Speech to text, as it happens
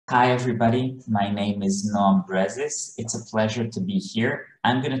Hi, everybody. My name is Noam Brezis. It's a pleasure to be here.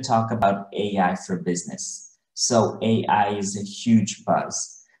 I'm going to talk about AI for business. So AI is a huge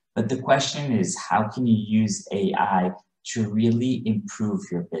buzz, but the question is, how can you use AI to really improve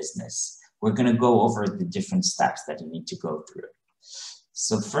your business? We're going to go over the different steps that you need to go through.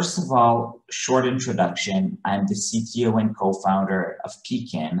 So first of all, short introduction. I'm the CTO and co-founder of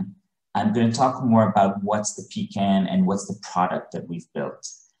Pecan. I'm going to talk more about what's the Pecan and what's the product that we've built.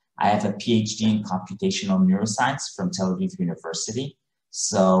 I have a PhD in computational neuroscience from Tel Aviv University.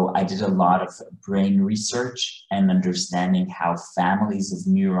 So I did a lot of brain research and understanding how families of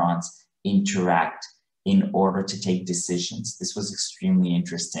neurons interact in order to take decisions. This was extremely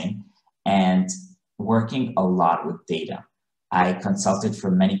interesting and working a lot with data. I consulted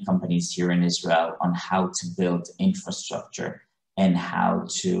for many companies here in Israel on how to build infrastructure and how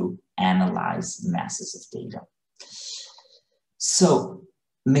to analyze masses of data. So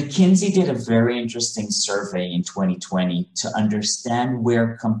McKinsey did a very interesting survey in 2020 to understand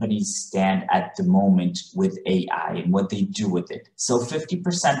where companies stand at the moment with AI and what they do with it. So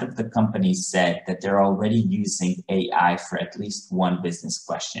 50% of the companies said that they're already using AI for at least one business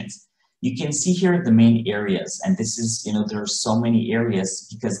questions. You can see here the main areas, and this is, there are so many areas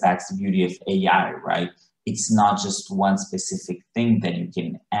because that's the beauty of AI, right? It's not just one specific thing that you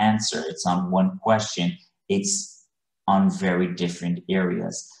can answer. It's on one question. It's on very different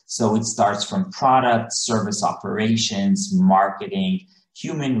areas. So it starts from product, service operations, marketing,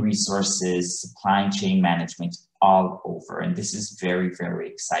 human resources, supply chain management, all over. And this is very, very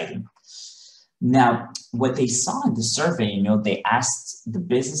exciting. Now, what they saw in the survey, they asked the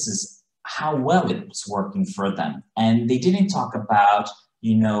businesses how well it was working for them. And they didn't talk about,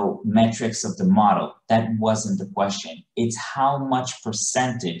 metrics of the model. That wasn't the question. It's how much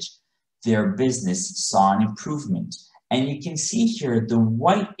percentage their business saw an improvement. And you can see here the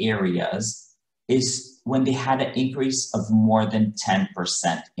white areas is when they had an increase of more than 10%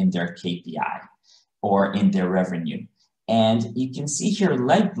 in their KPI or in their revenue. And you can see here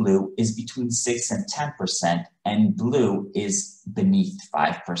light blue is between 6 and 10% and blue is beneath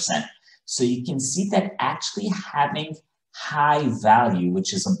 5%. So you can see that actually having high value,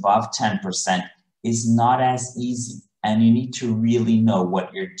 which is above 10%, is not as easy. And you need to really know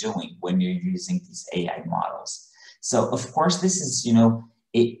what you're doing when you're using these AI models. So of course, this is,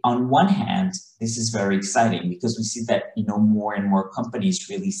 on one hand, this is very exciting because we see that, more and more companies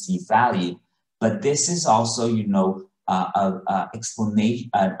really see value. But this is also, an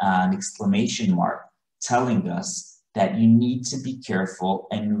exclamation mark telling us that you need to be careful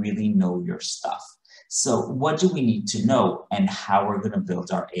and really know your stuff. So what do we need to know and how we're going to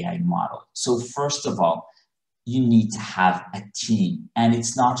build our AI model? So first of all, you need to have a team. And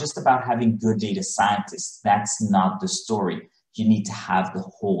it's not just about having good data scientists. That's not the story. You need to have the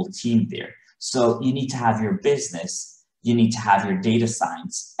whole team there. So you need to have your business, you need to have your data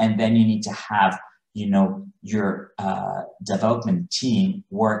science, and then you need to have, your development team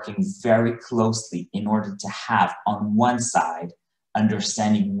working very closely in order to have on one side,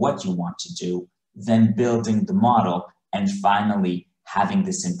 understanding what you want to do, then building the model, and finally having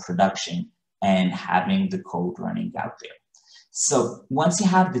this in production and having the code running out there. So once you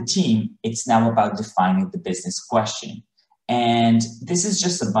have the team, it's now about defining the business question. And this is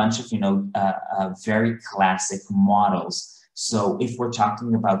just a bunch of, very classic models. So if we're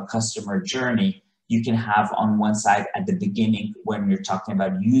talking about customer journey, you can have on one side at the beginning when you're talking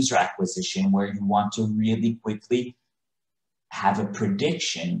about user acquisition, where you want to really quickly have a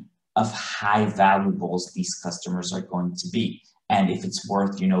prediction of high valuables these customers are going to be. And if it's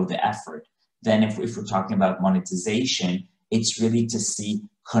worth, the effort. Then if we're talking about monetization, it's really to see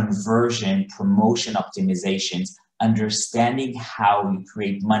conversion, promotion optimizations, understanding how you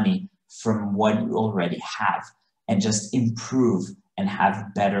create money from what you already have and just improve and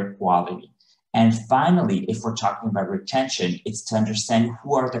have better quality. And finally, if we're talking about retention, it's to understand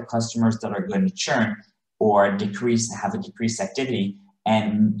who are the customers that are going to churn or have a decreased activity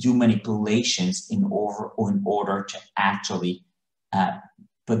and do manipulations in order to actually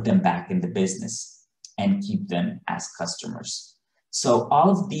put them back in the business and keep them as customers. So all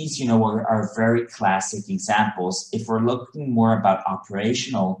of these, are very classic examples. If we're looking more about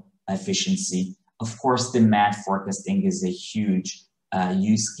operational efficiency, of course, demand forecasting is a huge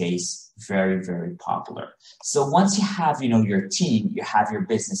use case, very, very popular. So once you have, your team, you have your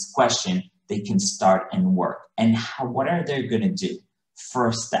business question, they can start and work. And what are they going to do?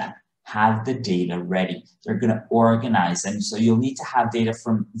 First step, have the data ready. They're going to organize them. So you'll need to have data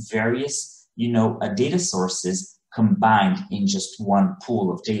from various, data sources combined in just one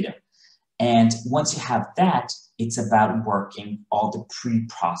pool of data. And once you have that, it's about working all the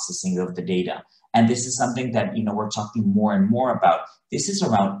pre-processing of the data. And this is something that, we're talking more and more about. This is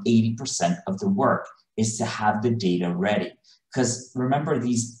around 80% of the work, is to have the data ready. Because remember,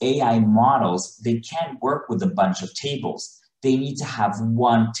 these AI models, they can't work with a bunch of tables. They need to have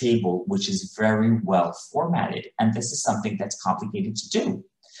one table, which is very well formatted. And this is something that's complicated to do.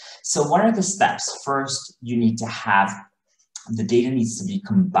 So what are the steps? First, you need to have, the data needs to be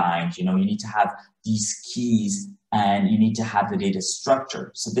combined. You need to have these keys, and you need to have the data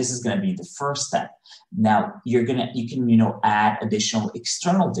structured. So this is going to be the first step. Now you can, add additional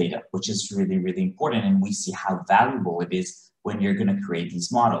external data, which is really, really important. And we see how valuable it is when you're going to create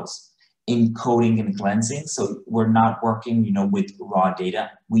these models. Encoding and cleansing. So we're not working, with raw data.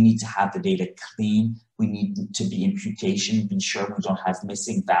 We need to have the data clean. We need to be imputation, be sure we don't have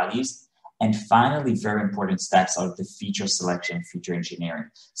missing values. And finally, very important steps are the feature selection, feature engineering.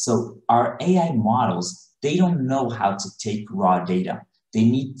 So our AI models, they don't know how to take raw data. They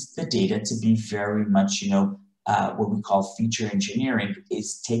need the data to be very much, what we call feature engineering,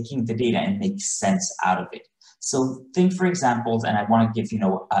 is taking the data and make sense out of it. So think, for example, and I want to give,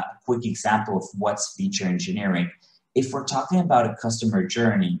 a quick example of what's feature engineering. If we're talking about a customer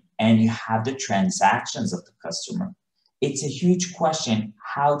journey and you have the transactions of the customer, it's a huge question.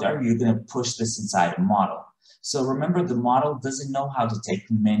 How are you going to push this inside a model? So remember, the model doesn't know how to take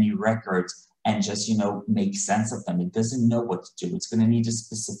many records and just, make sense of them. It doesn't know what to do. It's going to need a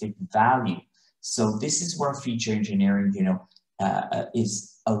specific value. So this is where feature engineering,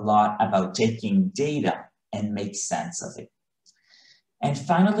 is a lot about taking data and make sense of it. And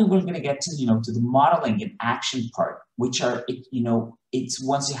finally, we're going to get to, to the modeling and action part, which are, it's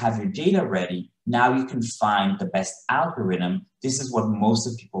once you have your data ready, now you can find the best algorithm. This is what most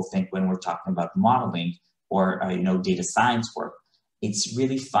of people think when we're talking about modeling or, data science work. It's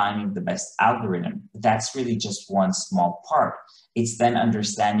really finding the best algorithm. That's really just one small part. It's then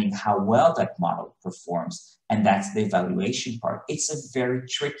understanding how well that model performs. And that's the evaluation part. It's a very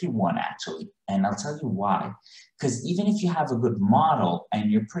tricky one, actually. And I'll tell you why. Because even if you have a good model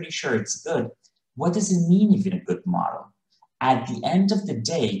and you're pretty sure it's good, what does it mean even a good model? At the end of the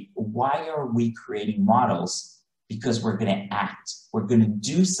day, why are we creating models? Because we're going to act. We're going to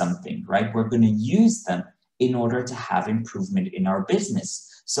do something, right? We're going to use them in order to have improvement in our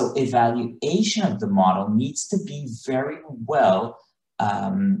business. So evaluation of the model needs to be very well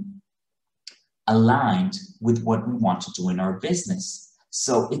aligned with what we want to do in our business.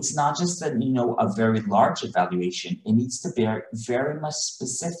 So it's not just a very large evaluation. It needs to be very much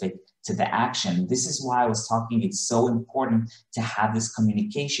specific to the action. This is why I was talking, it's so important to have this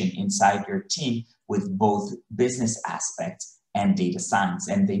communication inside your team with both business aspects and data science.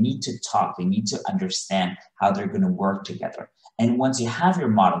 And they need to talk, they need to understand how they're going to work together. And once you have your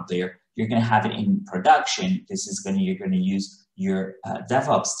model there, you're going to have it in production. You're going to use your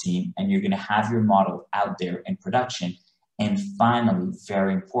DevOps team, and you're going to have your model out there in production. And finally,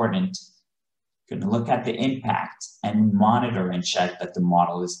 very important, you're going to look at the impact and monitor and check that the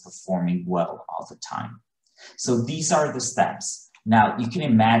model is performing well all the time. So these are the steps. Now, you can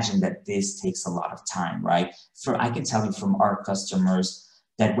imagine that this takes a lot of time, right? I can tell you from our customers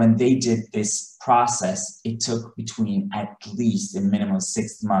that when they did this process, it took between at least a minimum of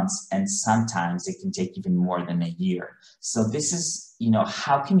 6 months, and sometimes it can take even more than a year. So this is,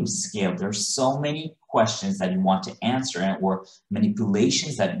 how can you scale? There's so many questions that you want to answer or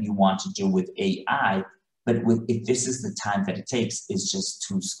manipulations that you want to do with AI, but if this is the time that it takes, it's just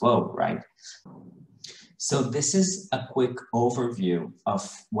too slow, right? So this is a quick overview of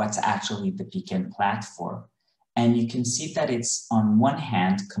what's actually the Pecan platform. And you can see that it's on one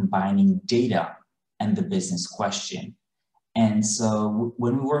hand combining data and the business question. And so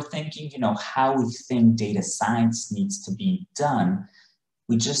when we were thinking, how we think data science needs to be done,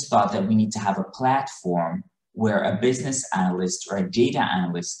 we just thought that we need to have a platform where a business analyst or a data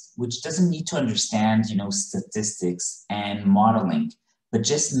analyst, which doesn't need to understand, statistics and modeling, but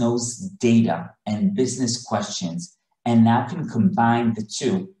just knows data and business questions, and now can combine the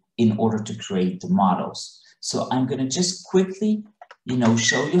two in order to create the models. So I'm going to just quickly,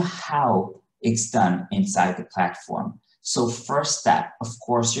 show you how it's done inside the platform. So first step, of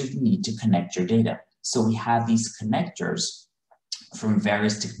course, you need to connect your data. So we have these connectors from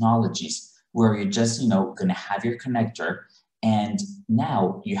various technologies where you're just, going to have your connector, and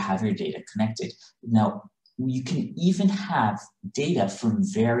now you have your data connected. Now, you can even have data from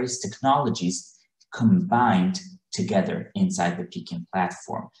various technologies combined together inside the Pecan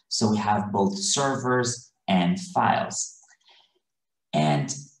platform. So we have both servers and files.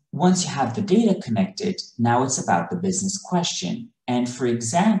 And once you have the data connected, now it's about the business question. And for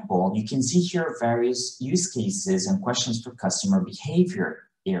example, you can see here various use cases and questions for customer behavior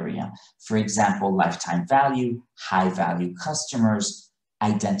area. For example, lifetime value, high value customers,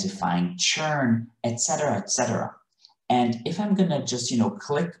 identifying churn, etc., etc. And if I'm gonna just,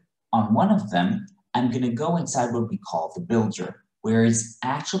 click on one of them, I'm gonna go inside what we call the builder, where it's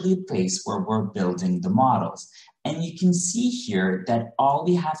actually a place where we're building the models. And you can see here that all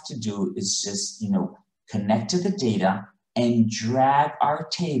we have to do is just, connect to the data and drag our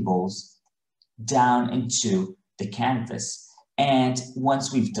tables down into the canvas. And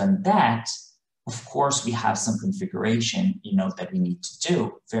once we've done that, of course, we have some configuration, that we need to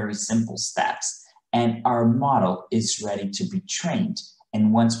do, very simple steps. And our model is ready to be trained.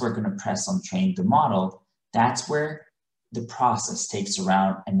 And once we're going to press on train the model, that's where the process takes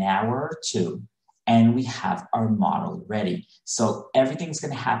around an hour or two, and we have our model ready. So everything's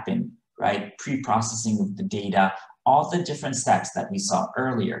going to happen, right? Pre-processing of the data, all the different steps that we saw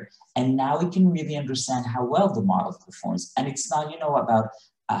earlier. And now we can really understand how well the model performs. And it's not, about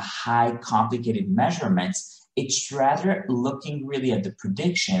a high complicated measurements. It's rather looking really at the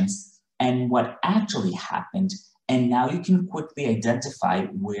predictions and what actually happened. And now you can quickly identify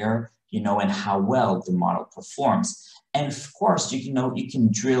where, and how well the model performs. And of course, you can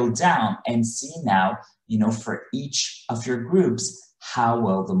drill down and see now, for each of your groups, how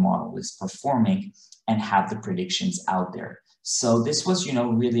well the model is performing and have the predictions out there. So this was,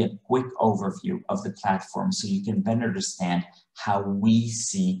 really a quick overview of the platform so you can better understand how we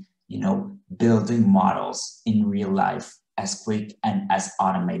see, building models in real life as quick and as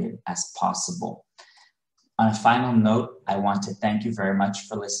automated as possible. On a final note, I want to thank you very much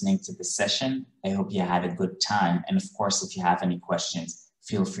for listening to this session. I hope you had a good time. And of course, if you have any questions,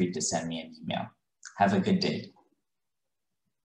 feel free to send me an email. Have a good day.